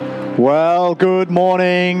Well, good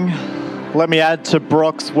morning. Let me add to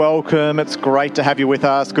Brock's welcome. It's great to have you with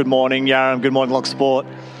us. Good morning, Yaram. Good morning, Lock Sport.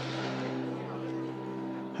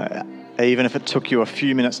 Even if it took you a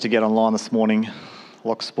few minutes to get online this morning,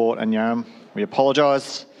 Lock Sport and Yaram, we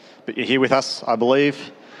apologise, but you're here with us, I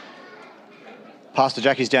believe. Pastor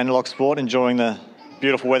Jackie's down in Lock Sport, enjoying the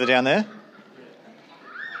beautiful weather down there.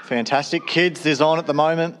 Fantastic. Kids is on at the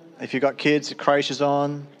moment. If you've got kids, the creche is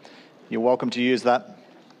on. You're welcome to use that.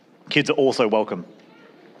 Kids are also welcome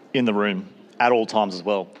in the room at all times as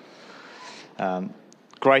well.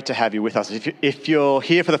 Great to have you with us. If you're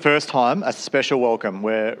here for the first time, a special welcome.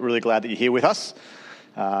 We're really glad that you're here with us.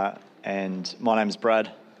 And my name's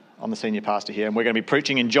Brad. I'm the senior pastor here, and we're going to be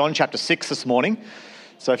preaching in John chapter 6 this morning.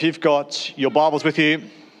 So if you've got your Bibles with you,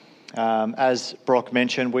 as Brock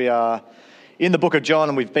mentioned, we are in the book of John,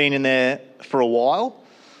 and we've been in there for a while,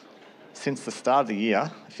 since the start of the year,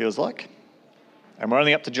 it feels like. And we're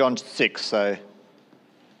only up to John 6, so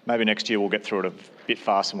maybe next year we'll get through it a bit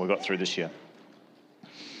faster than we got through this year.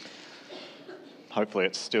 Hopefully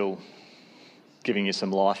it's still giving you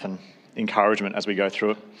some life and encouragement as we go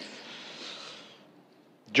through it.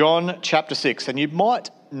 John chapter 6, and you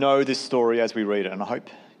might know this story as we read it, and I hope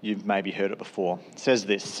you've maybe heard it before. It says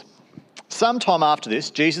this: sometime after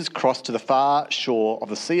this, Jesus crossed to the far shore of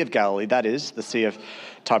the Sea of Galilee, that is, the Sea of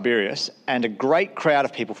Tiberias, and a great crowd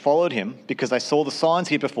of people followed him because they saw the signs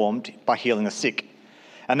he performed by healing the sick.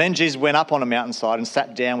 And then Jesus went up on a mountainside and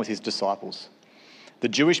sat down with his disciples. The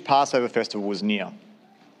Jewish Passover festival was near.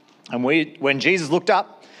 And when Jesus looked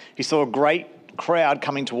up, he saw a great crowd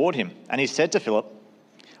coming toward him. And he said to Philip,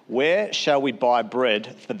 "Where shall we buy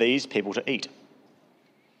bread for these people to eat?"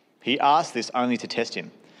 He asked this only to test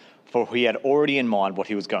him, for he had already in mind what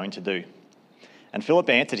he was going to do. And Philip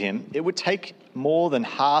answered him, "It would take more than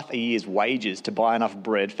half a year's wages to buy enough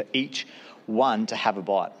bread for each one to have a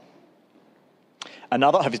bite."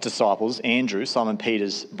 Another of his disciples, Andrew, Simon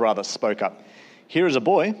Peter's brother, spoke up. "Here is a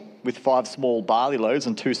boy with 5 small barley loaves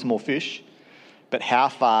and 2 small fish, but how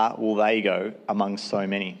far will they go among so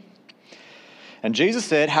many?" And Jesus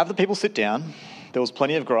said, "Have the people sit down." There was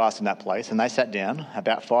plenty of grass in that place, and they sat down.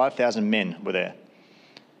 About 5,000 men were there.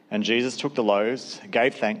 And Jesus took the loaves,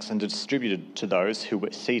 gave thanks, and distributed to those who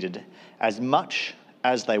were seated as much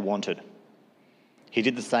as they wanted. He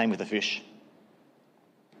did the same with the fish.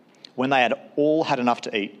 When they had all had enough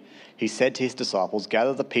to eat, he said to his disciples,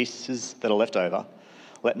 "Gather the pieces that are left over,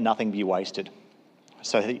 let nothing be wasted."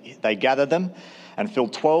 So they gathered them and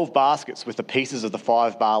filled 12 baskets with the pieces of the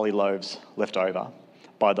 5 barley loaves left over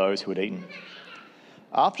by those who had eaten.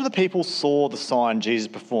 After the people saw the sign Jesus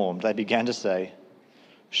performed, they began to say,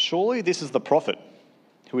 "Surely this is the prophet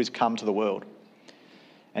who has come to the world."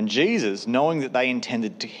 And Jesus, knowing that they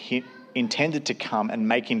intended to come and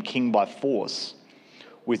make him king by force,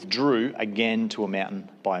 withdrew again to a mountain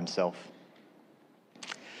by himself.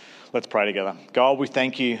 Let's pray together. God, we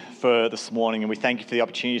thank you for this morning, and we thank you for the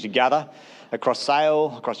opportunity to gather across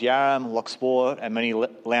Sale, across Yaram, Lock Sport, and many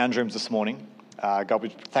lounge rooms this morning. God, we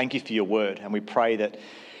thank you for your word, and we pray that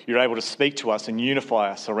you're able to speak to us and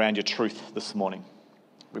unify us around your truth this morning.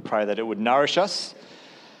 We pray that it would nourish us,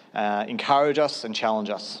 encourage us, and challenge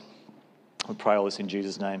us. We pray all this in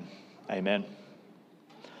Jesus' name. Amen.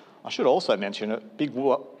 I should also mention a big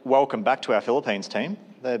welcome back to our Philippines team.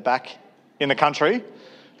 They're back in the country,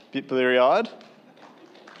 a bit bleary-eyed.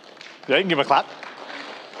 Yeah, you can give them a clap.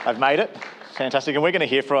 They've made it. Fantastic. And we're going to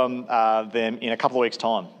hear from them in a couple of weeks'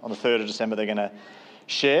 time. On the 3rd of December, they're going to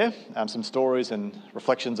share some stories and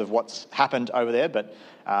reflections of what's happened over there. But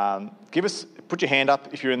put your hand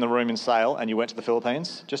up if you're in the room in Sale and you went to the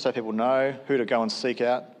Philippines, just so people know who to go and seek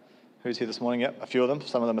out. Who's here this morning? Yep, a few of them.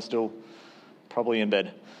 Some of them are still probably in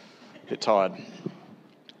bed, a bit tired.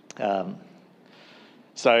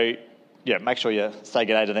 So, make sure you say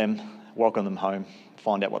good day to them, welcome them home,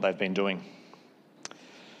 find out what they've been doing.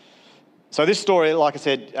 So this story, like I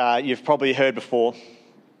said, you've probably heard before.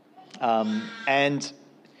 And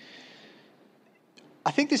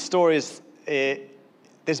I think this story is...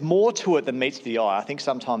 there's more to it than meets the eye. I think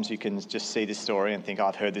sometimes you can just see this story and think,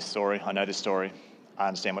 "I've heard this story, I know this story, I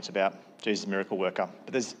understand what it's about, Jesus, miracle worker."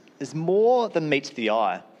 But there's more than meets the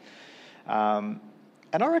eye. And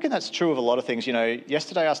I reckon that's true of a lot of things. You know,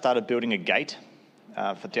 yesterday I started building a gate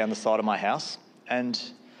for down the side of my house. And,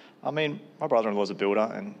 I mean, my brother-in-law's a builder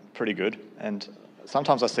and pretty good. And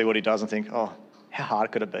sometimes I see what he does and think, "Oh, how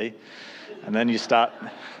hard could it be?" And then you start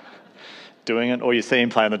doing it, or you see him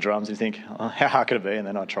playing the drums and you think, "Oh, how hard could it be?" And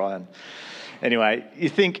then I try and... Anyway, you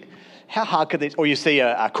think, how hard could this... Or you see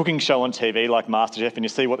a cooking show on TV like MasterChef and you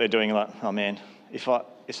see what they're doing and you're like, "Oh man, if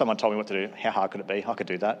someone told me what to do, how hard could it be? I could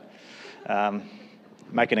do that."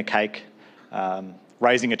 making a cake,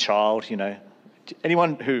 raising a child,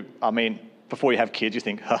 Anyone who, before you have kids, you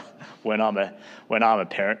think, when I'm a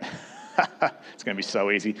parent, it's going to be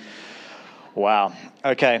so easy. Wow.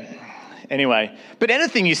 Okay. Anyway, but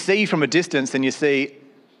anything you see from a distance and you see,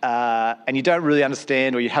 and you don't really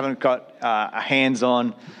understand, or you haven't got a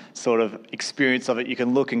hands-on sort of experience of it, you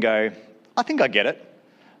can look and go, I think I get it.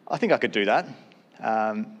 I think I could do that.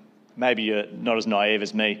 Maybe you're not as naive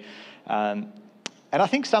as me. And I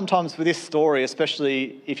think sometimes with this story,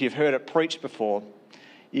 especially if you've heard it preached before,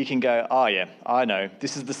 you can go, oh yeah, I know.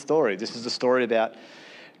 This is the story. This is the story about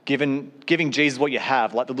giving Jesus what you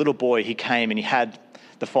have. Like the little boy, he came and he had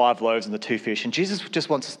the 5 loaves and the 2 fish. And Jesus just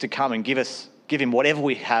wants us to come and give him whatever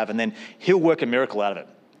we have, and then he'll work a miracle out of it.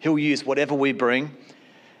 He'll use whatever we bring.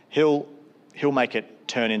 He'll make it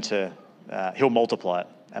turn into, he'll multiply it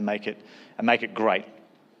and make it great.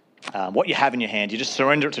 What you have in your hand, you just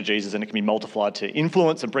surrender it to Jesus and it can be multiplied to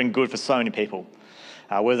influence and bring good for so many people.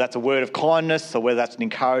 Whether that's a word of kindness or whether that's an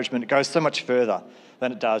encouragement, it goes so much further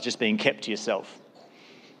than it does just being kept to yourself.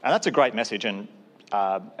 And that's a great message, and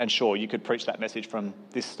sure, you could preach that message from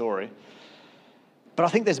this story. But I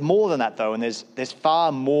think there's more than that, though, and there's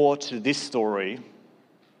far more to this story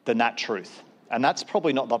than that truth. And that's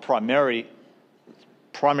probably not the primary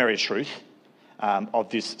truth of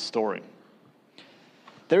this story.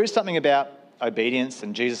 There is something about obedience,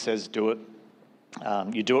 and Jesus says, do it.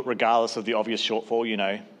 You do it regardless of the obvious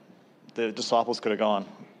shortfall. The disciples could have gone,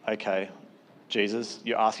 okay, Jesus,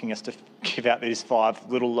 you're asking us to give out these 5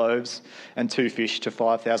 little loaves and 2 fish to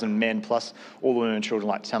 5,000 men, plus all the women and children,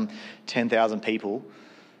 like some 10,000 people.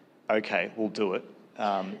 Okay, we'll do it.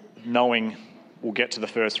 Knowing we'll get to the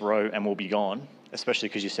first row and we'll be gone, especially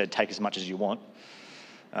because you said take as much as you want.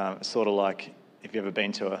 It's sort of like if you've ever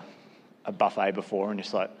been to a buffet before and you're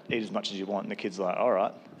just like, eat as much as you want, and the kids are like, all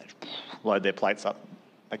right, they load their plates up.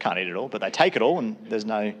 They can't eat it all, but they take it all, and there's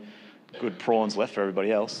no good prawns left for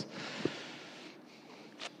everybody else.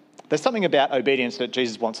 There's something about obedience that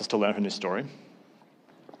Jesus wants us to learn from this story.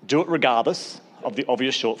 Do it regardless of the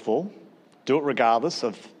obvious shortfall. Do it regardless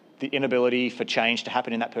of the inability for change to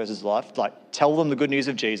happen in that person's life. Like, tell them the good news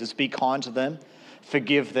of Jesus. Be kind to them.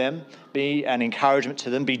 Forgive them. Be an encouragement to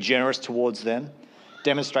them. Be generous towards them.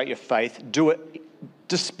 Demonstrate your faith. Do it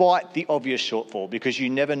despite the obvious shortfall, because you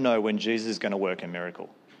never know when Jesus is going to work a miracle.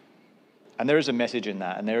 And there is a message in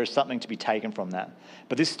that, and there is something to be taken from that.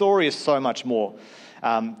 But this story is so much more.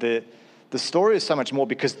 The story is so much more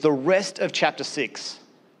because the rest of chapter 6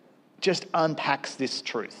 just unpacks this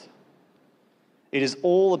truth. It is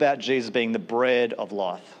all about Jesus being the bread of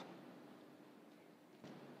life.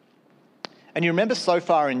 And you remember so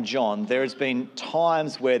far in John, there has been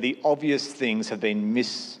times where the obvious things have been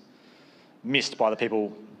missed by the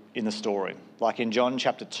people in the story. Like in John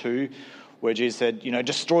chapter 2, where Jesus said,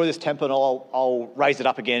 destroy this temple and I'll raise it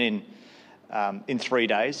up again in 3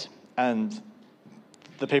 days. And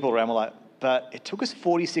the people around were like, but it took us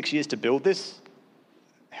 46 years to build this.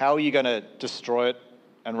 How are you going to destroy it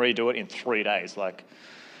and redo it in 3 days?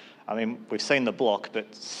 We've seen the block,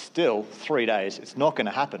 but still 3 days, it's not going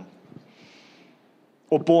to happen.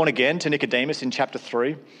 Or born again to Nicodemus in chapter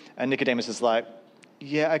 3. And Nicodemus is like,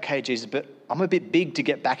 yeah, okay, Jesus, but I'm a bit big to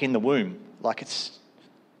get back in the womb.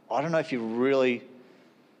 I don't know if you really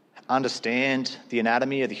understand the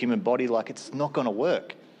anatomy of the human body. It's not going to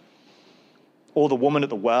work. Or the woman at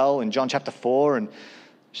the well in John chapter 4, and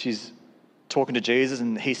she's talking to Jesus,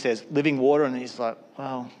 and he says, living water, and he's like,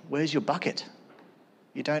 well, where's your bucket?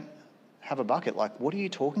 You don't have a bucket. What are you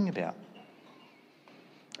talking about?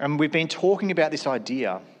 And we've been talking about this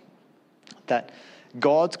idea that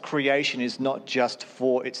God's creation is not just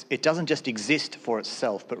it doesn't just exist for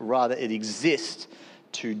itself, but rather it exists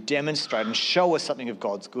to demonstrate and show us something of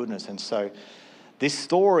God's goodness. And so this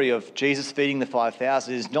story of Jesus feeding the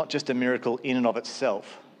 5,000 is not just a miracle in and of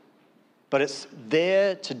itself, but it's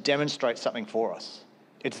there to demonstrate something for us.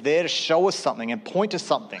 It's there to show us something and point to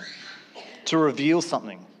something, to reveal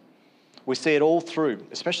something. We see it all through,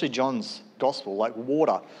 especially John's gospel.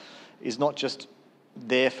 Water is not just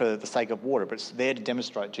there for the sake of water, but it's there to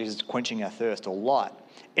demonstrate Jesus quenching our thirst, or light.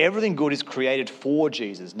 Everything good is created for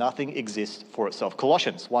Jesus. Nothing exists for itself.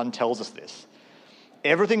 Colossians 1 tells us this.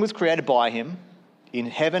 Everything was created by him in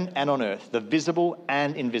heaven and on earth, the visible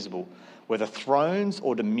and invisible, whether thrones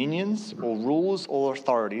or dominions or rulers or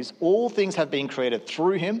authorities. All things have been created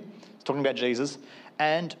through him, it's talking about Jesus,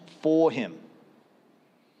 and for him.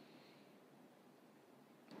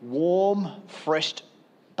 Warm, fresh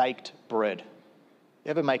baked bread. You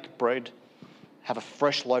ever make bread, have a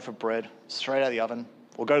fresh loaf of bread straight out of the oven,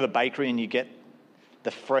 or go to the bakery and you get the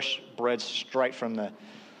fresh bread straight from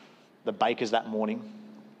the bakers that morning?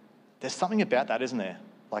 There's something about that, isn't there?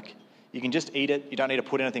 Like, you can just eat it. You don't need to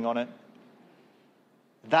put anything on it.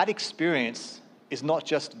 That experience is not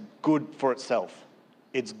just good for itself.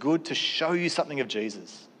 It's good to show you something of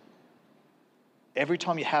Jesus. Every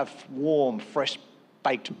time you have warm, fresh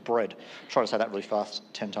baked bread, try to say that really fast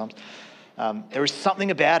 10 times, there is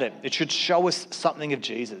something about it. It should show us something of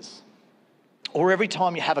Jesus. Or every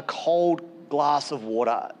time you have a cold glass of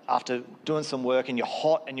water after doing some work and you're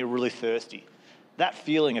hot and you're really thirsty, that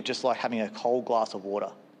feeling of just like having a cold glass of water.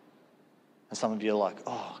 And some of you are like,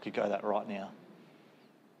 oh, I could go that right now.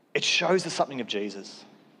 It shows us something of Jesus.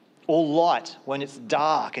 Or light, when it's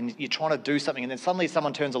dark and you're trying to do something and then suddenly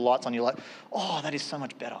someone turns the lights on, you're like, oh, that is so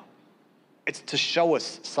much better. It's to show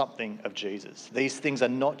us something of Jesus. These things are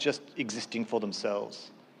not just existing for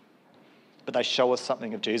themselves, but they show us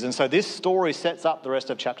something of Jesus. And so this story sets up the rest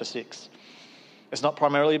of chapter 6. It's not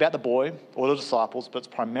primarily about the boy or the disciples, but it's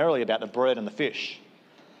primarily about the bread and the fish,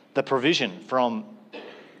 the provision from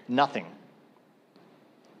nothing.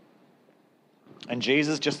 And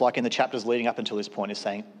Jesus, just like in the chapters leading up until this point, is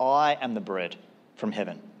saying, I am the bread from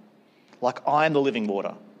heaven. Like I am the living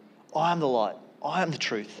water. I am the light. I am the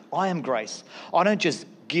truth. I am grace. I don't just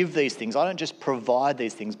give these things. I don't just provide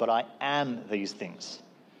these things, but I am these things.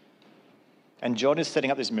 And John is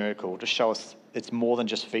setting up this miracle to show us it's more than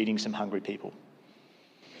just feeding some hungry people.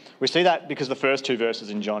 We see that because the first two verses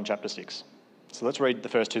in John chapter 6. So let's read the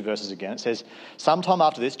first two verses again. It says, sometime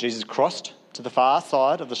after this, Jesus crossed to the far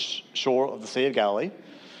side of the shore of the Sea of Galilee,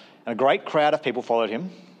 and a great crowd of people followed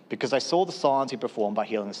him because they saw the signs he performed by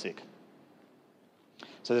healing the sick.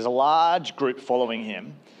 So there's a large group following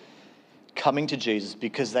him, coming to Jesus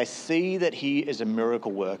because they see that he is a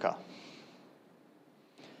miracle worker.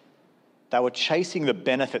 They were chasing the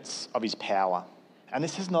benefits of his power. And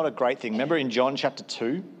this is not a great thing. Remember in John chapter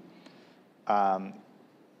 2,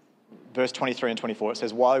 verse 23 and 24, it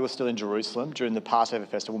says, while he was still in Jerusalem during the Passover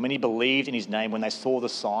festival, many believed in his name when they saw the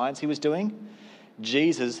signs he was doing.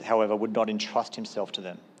 Jesus, however, would not entrust himself to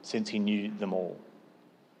them, since he knew them all.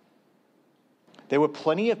 There were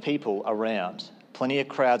plenty of people around, plenty of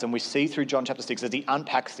crowds, and we see through John chapter 6, as he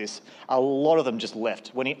unpacks this, a lot of them just left.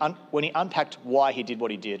 When he unpacked why he did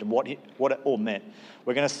what he did and what it all meant,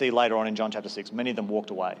 we're going to see later on in John chapter 6, many of them walked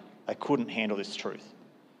away. They couldn't handle this truth.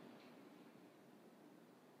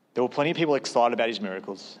 There were plenty of people excited about his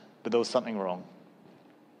miracles, but there was something wrong.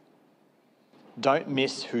 Don't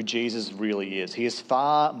miss who Jesus really is. He is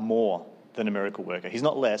far more than a miracle worker. He's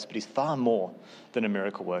not less, but he's far more than a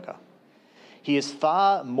miracle worker. He is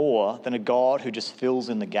far more than a God who just fills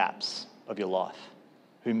in the gaps of your life,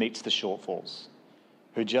 who meets the shortfalls,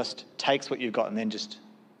 who just takes what you've got and then just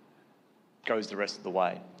goes the rest of the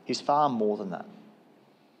way. He's far more than that.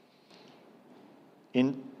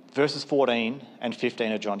 In verses 14 and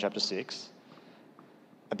 15 of John chapter 6,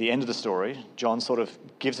 at the end of the story, John sort of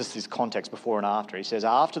gives us this context before and after. He says,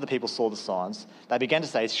 after the people saw the signs, they began to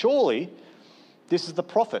say, surely this is the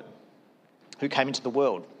prophet who came into the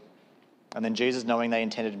world. And then Jesus, knowing they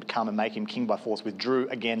intended to come and make him king by force, withdrew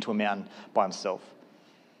again to a mountain by himself.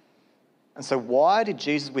 And so why did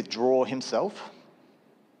Jesus withdraw himself?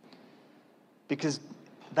 Because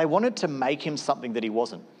they wanted to make him something that he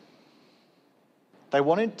wasn't. They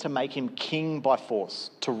wanted to make him king by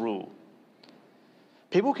force, to rule.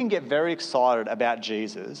 People can get very excited about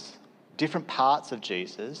Jesus, different parts of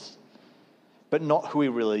Jesus, but not who he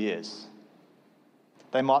really is.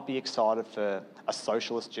 They might be excited for a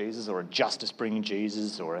socialist Jesus or a justice-bringing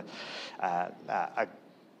Jesus or a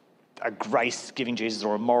grace-giving Jesus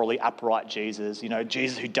or a morally upright Jesus,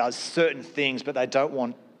 Jesus who does certain things, but they don't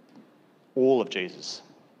want all of Jesus.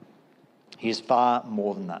 He is far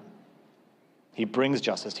more than that. He brings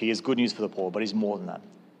justice. He is good news for the poor, but he's more than that.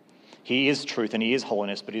 He is truth and he is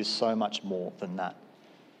holiness, but he is so much more than that.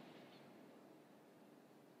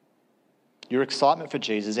 Your excitement for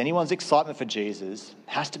Jesus, anyone's excitement for Jesus,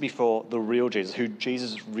 has to be for the real Jesus, who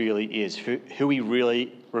Jesus really is, who he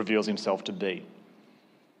really reveals himself to be.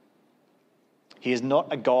 He is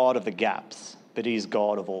not a God of the gaps, but he is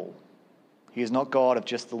God of all. He is not God of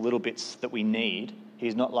just the little bits that we need. He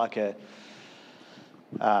is not like a,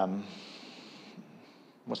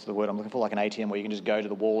 what's the word I'm looking for? Like an ATM where you can just go to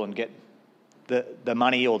the wall and get the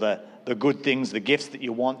money or the good things, the gifts that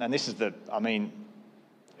you want. And this is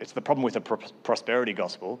it's the problem with the prosperity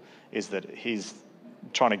gospel, is that he's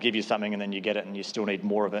trying to give you something and then you get it and you still need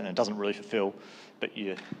more of it and it doesn't really fulfill. But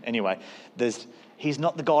he's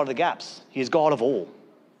not the God of the gaps. He is God of all.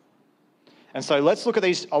 And so let's look at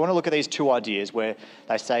these. I want to look at these two ideas where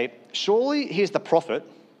they say, surely here's the prophet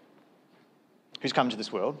who's come to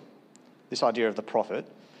this world, this idea of the prophet,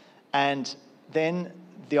 and then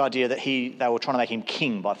the idea that they were trying to make him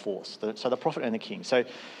king by force. So the prophet and the king. So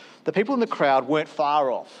the people in the crowd weren't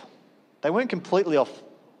far off. They weren't completely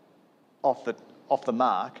off the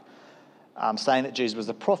mark, saying that Jesus was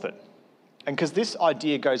the prophet. And because this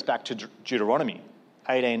idea goes back to Deuteronomy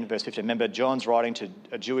 18, verse 15. Remember, John's writing to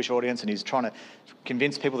a Jewish audience and he's trying to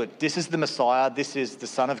convince people that this is the Messiah, this is the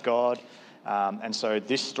Son of God. And so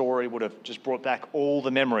this story would have just brought back all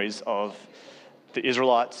the memories of the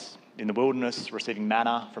Israelites in the wilderness receiving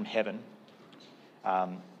manna from heaven.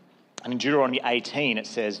 And in Deuteronomy 18, it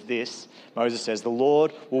says this, Moses says, "The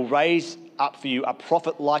Lord will raise up for you a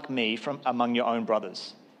prophet like me from among your own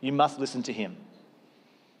brothers. You must listen to him."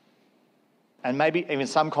 And maybe even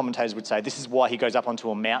some commentators would say this is why he goes up onto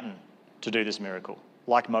a mountain to do this miracle,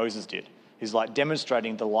 like Moses did. He's like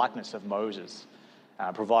demonstrating the likeness of Moses,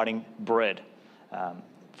 providing bread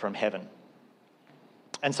from heaven.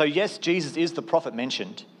 And so, yes, Jesus is the prophet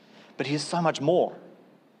mentioned, but he is so much more.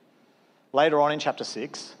 Later on in chapter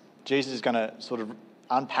 6, Jesus is going to sort of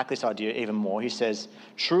unpack this idea even more. He says,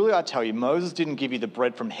 "Truly I tell you, Moses didn't give you the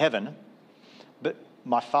bread from heaven, but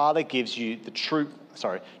my Father gives you the true..."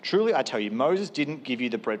 Truly I tell you, Moses didn't give you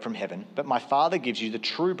the bread from heaven, but my Father gives you the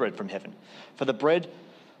true bread from heaven. For the bread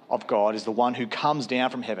of God is the one who comes down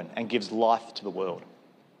from heaven and gives life to the world.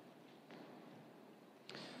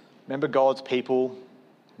 Remember God's people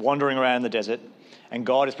wandering around in the desert, and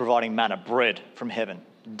God is providing manna, bread from heaven,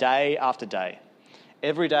 day after day.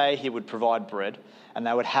 Every day he would provide bread, and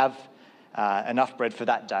they would have enough bread for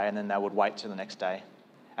that day, and then they would wait till the next day.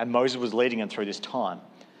 And Moses was leading them through this time.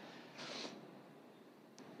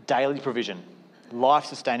 Daily provision,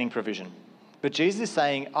 life-sustaining provision. But Jesus is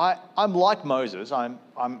saying, I'm like Moses.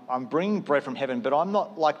 I'm bringing bread from heaven, but I'm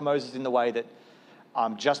not like Moses in the way that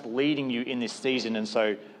I'm just leading you in this season, and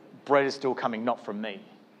so bread is still coming not from me.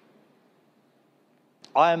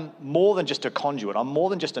 I am more than just a conduit. I'm more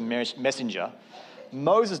than just a messenger.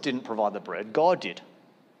 Moses didn't provide the bread. God did.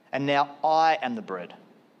 And now I am the bread.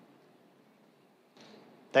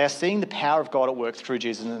 They are seeing the power of God at work through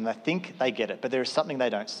Jesus, and they think they get it, but there is something they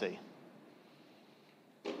don't see.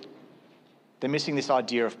 They're missing this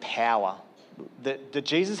idea of power, that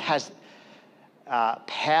Jesus has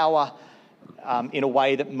power in a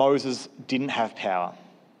way that Moses didn't have power.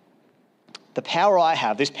 The power I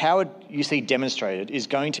have, this power you see demonstrated, is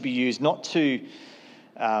going to be used not to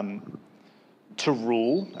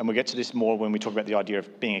rule, and we'll get to this more when we talk about the idea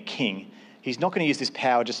of being a king. He's not going to use this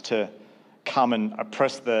power just to come and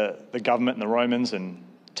oppress the government and the Romans and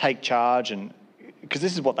take charge, and because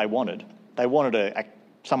this is what they wanted. They wanted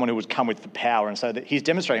someone who would come with the power, and so that he's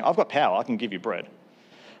demonstrating, I've got power, I can give you bread.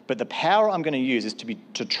 But the power I'm going to use is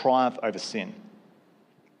to triumph over sin.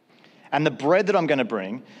 And the bread that I'm going to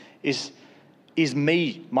bring is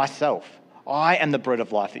me, myself. I am the bread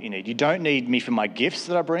of life that you need. You don't need me for my gifts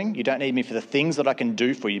that I bring. You don't need me for the things that I can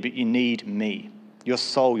do for you, but you need me. Your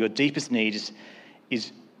soul, your deepest need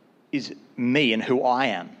is me and who I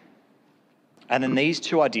am. And then these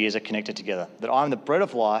two ideas are connected together, that I'm the bread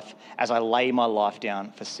of life as I lay my life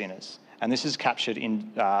down for sinners. And this is captured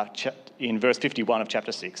in verse 51 of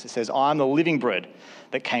chapter 6. It says, "I am the living bread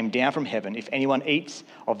that came down from heaven. If anyone eats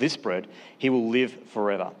of this bread, he will live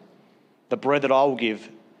forever. The bread that I will give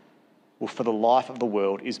for the life of the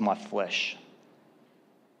world is my flesh."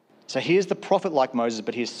 So here's the prophet like Moses,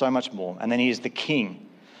 but here's so much more. And then he is the king,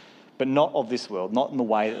 but not of this world, not in the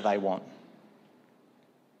way that they want.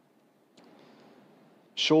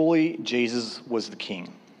 Surely Jesus was the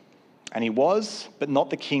king. And he was, but not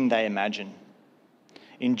the king they imagine.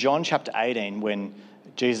 In John chapter 18, when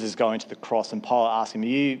Jesus is going to the cross and Pilate asks him, "Are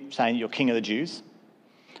you saying you're king of the Jews?"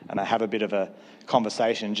 And they have a bit of a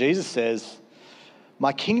conversation. Jesus says,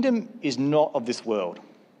 "My kingdom is not of this world.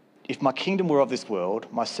 If my kingdom were of this world,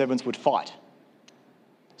 my servants would fight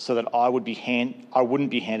so that I wouldn't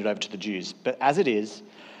be handed over to the Jews. But as it is,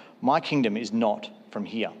 my kingdom is not from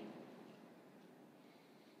here."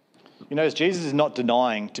 You notice Jesus is not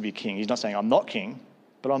denying to be king. He's not saying, "I'm not king,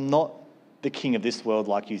 but I'm not the king of this world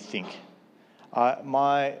like you think.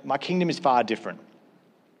 My kingdom is far different."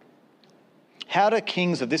 How do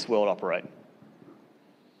kings of this world operate?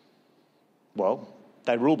 Well,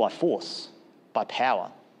 they rule by force, by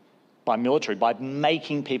power, by military, by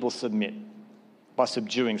making people submit, by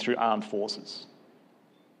subduing through armed forces.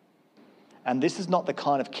 And this is not the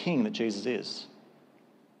kind of king that Jesus is.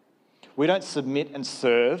 We don't submit and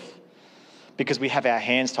serve because we have our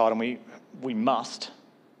hands tied and we must,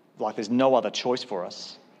 like there's no other choice for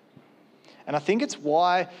us. And I think it's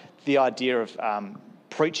why the idea of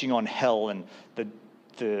preaching on hell and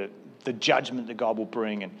the judgment that God will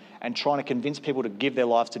bring and trying to convince people to give their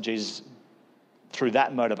lives to Jesus through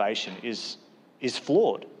that motivation is is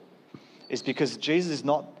flawed. It's because Jesus is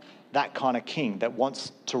not that kind of king that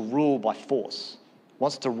wants to rule by force,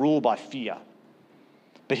 wants to rule by fear.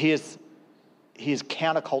 But he is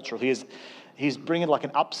countercultural. He's bringing like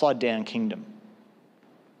an upside down kingdom.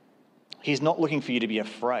 He's not looking for you to be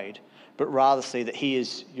afraid, but rather see that he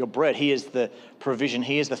is your bread. He is the provision.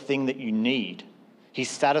 He is the thing that you need. He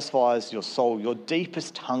satisfies your soul, your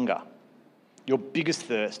deepest hunger, your biggest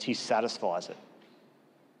thirst. He satisfies it.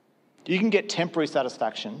 You can get temporary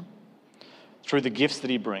satisfaction through the gifts that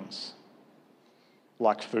he brings,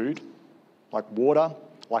 like food, like water,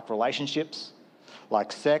 like relationships,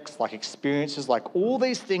 like sex, like experiences, like all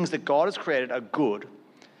these things that God has created are good,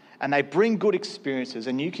 and they bring good experiences,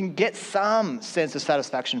 and you can get some sense of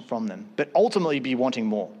satisfaction from them, but ultimately be wanting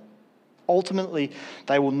more. Ultimately,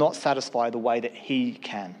 they will not satisfy the way that he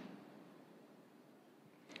can.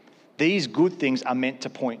 These good things are meant to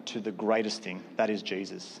point to the greatest thing, that is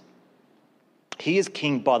Jesus. He is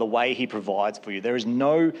king by the way he provides for you. There is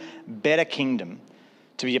no better kingdom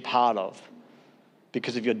to be a part of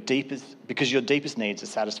because your deepest needs are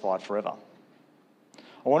satisfied forever.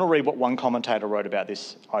 I want to read what one commentator wrote about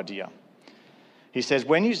this idea. He says,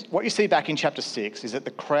 what you see back in chapter 6 is that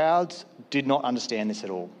the crowds did not understand this at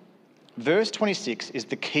all. Verse 26 is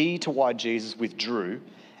the key to why Jesus withdrew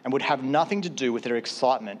and would have nothing to do with their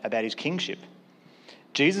excitement about his kingship.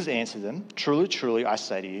 Jesus answered them, "Truly, truly, I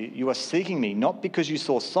say to you, you are seeking me not because you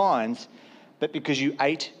saw signs, but because you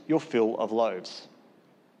ate your fill of loaves.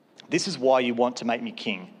 This is why you want to make me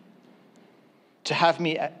king. To have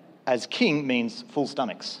me as king means full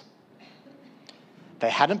stomachs." They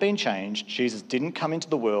hadn't been changed. Jesus didn't come into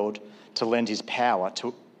the world to lend his power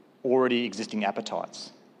to already existing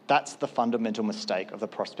appetites. That's the fundamental mistake of the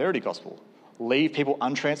prosperity gospel. Leave people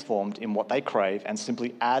untransformed in what they crave and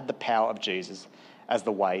simply add the power of Jesus as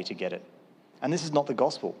the way to get it. And this is not the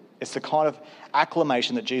gospel. It's the kind of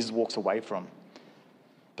acclamation that Jesus walks away from.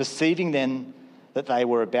 Perceiving then that they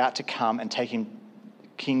were about to come and take him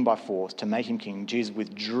king by force, to make him king, Jesus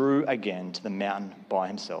withdrew again to the mountain by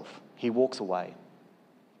himself. He walks away.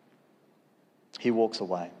 He walks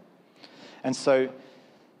away. And so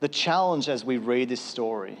the challenge as we read this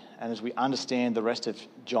story and as we understand the rest of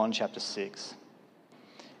John chapter 6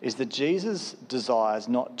 is that Jesus desires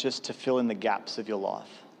not just to fill in the gaps of your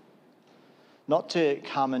life, not to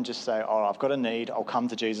come and just say, "Oh, I've got a need, I'll come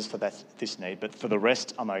to Jesus for this need, but for the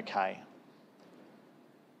rest, I'm okay."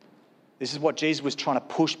 This is what Jesus was trying to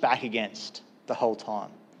push back against the whole time.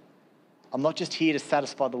 I'm not just here to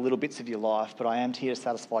satisfy the little bits of your life, but I am here to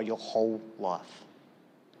satisfy your whole life,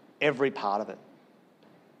 every part of it.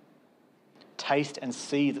 Taste and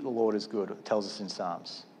see that the Lord is good, it tells us in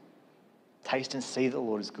Psalms. Taste and see that the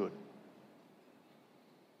Lord is good.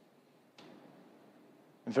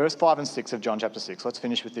 In verse 5 and 6 of John chapter 6, let's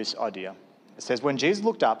finish with this idea. It says, when Jesus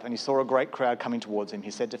looked up and he saw a great crowd coming towards him,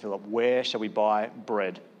 he said to Philip, "Where shall we buy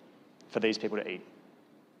bread for these people to eat?"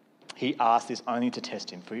 He asked this only to test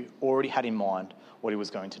him, for he already had in mind what he was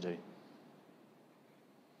going to do.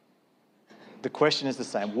 The question is the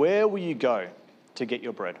same. Where will you go to get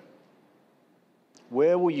your bread?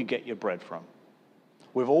 Where will you get your bread from?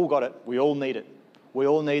 We've all got it. We all need it. We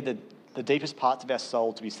all need the deepest parts of our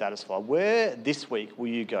soul to be satisfied. Where this week will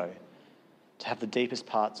you go to have the deepest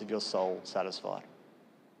parts of your soul satisfied?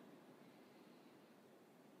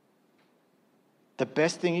 The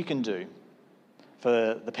best thing you can do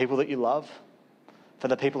for the people that you love, for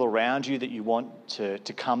the people around you that you want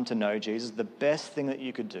to come to know Jesus, the best thing that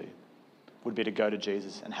you could do would be to go to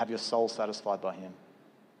Jesus and have your soul satisfied by him.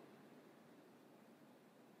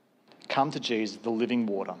 Come to Jesus, the living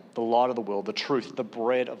water, the light of the world, the truth, the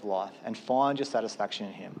bread of life, and find your satisfaction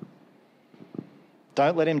in him.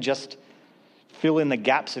 Don't let him just fill in the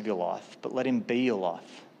gaps of your life, but let him be your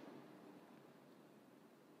life.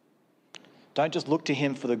 Don't just look to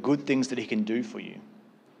him for the good things that he can do for you,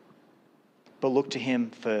 but look to him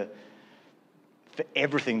for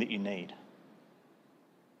everything that you need.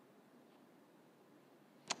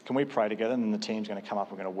 Can we pray together? And then the team's going to come up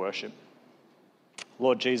and we're going to worship.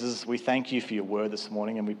 Lord Jesus, we thank you for your word this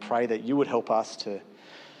morning, and we pray that you would help us to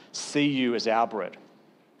see you as our bread,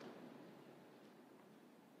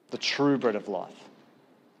 the true bread of life.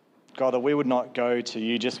 God, that we would not go to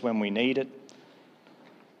you just when we need it,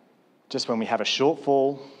 just when we have a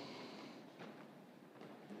shortfall.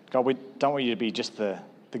 God, we don't want you to be just the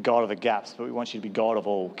God of the gaps, but we want you to be God of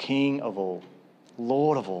all, King of all,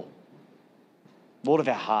 Lord of all, Lord of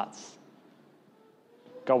our hearts.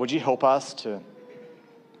 God, would you help us to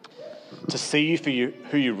see you for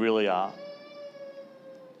who you really are?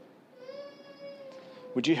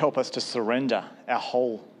 Would you help us to surrender our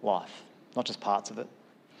whole life, not just parts of it?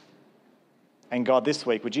 And God, this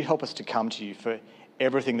week, would you help us to come to you for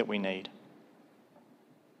everything that we need?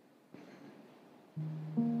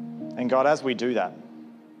 And God, as we do that,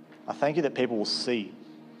 I thank you that people will see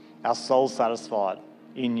our souls satisfied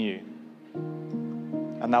in you.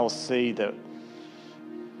 And they will see the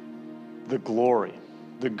glory,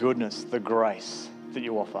 the goodness, the grace that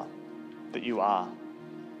you offer, that you are.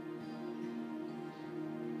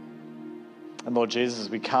 And Lord Jesus, as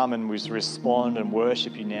we come and we respond and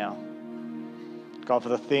worship you now, God, for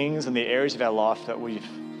the things and the areas of our life that we've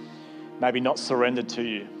maybe not surrendered to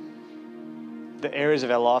you, the areas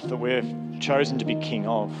of our life that we've chosen to be king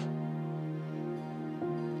of,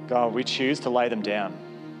 God, we choose to lay them down.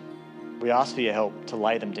 We ask for your help to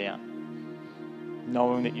lay them down,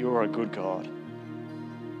 knowing that you are a good God,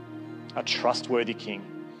 a trustworthy King.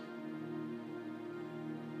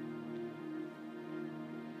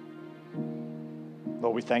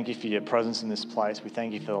 Lord, we thank you for your presence in this place. We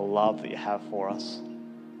thank you for the love that you have for us.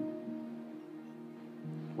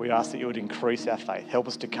 We ask that you would increase our faith. Help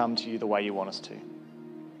us to come to you the way you want us to.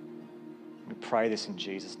 We pray this in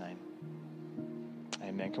Jesus' name.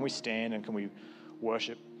 Amen. Can we stand and can we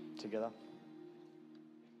worship together?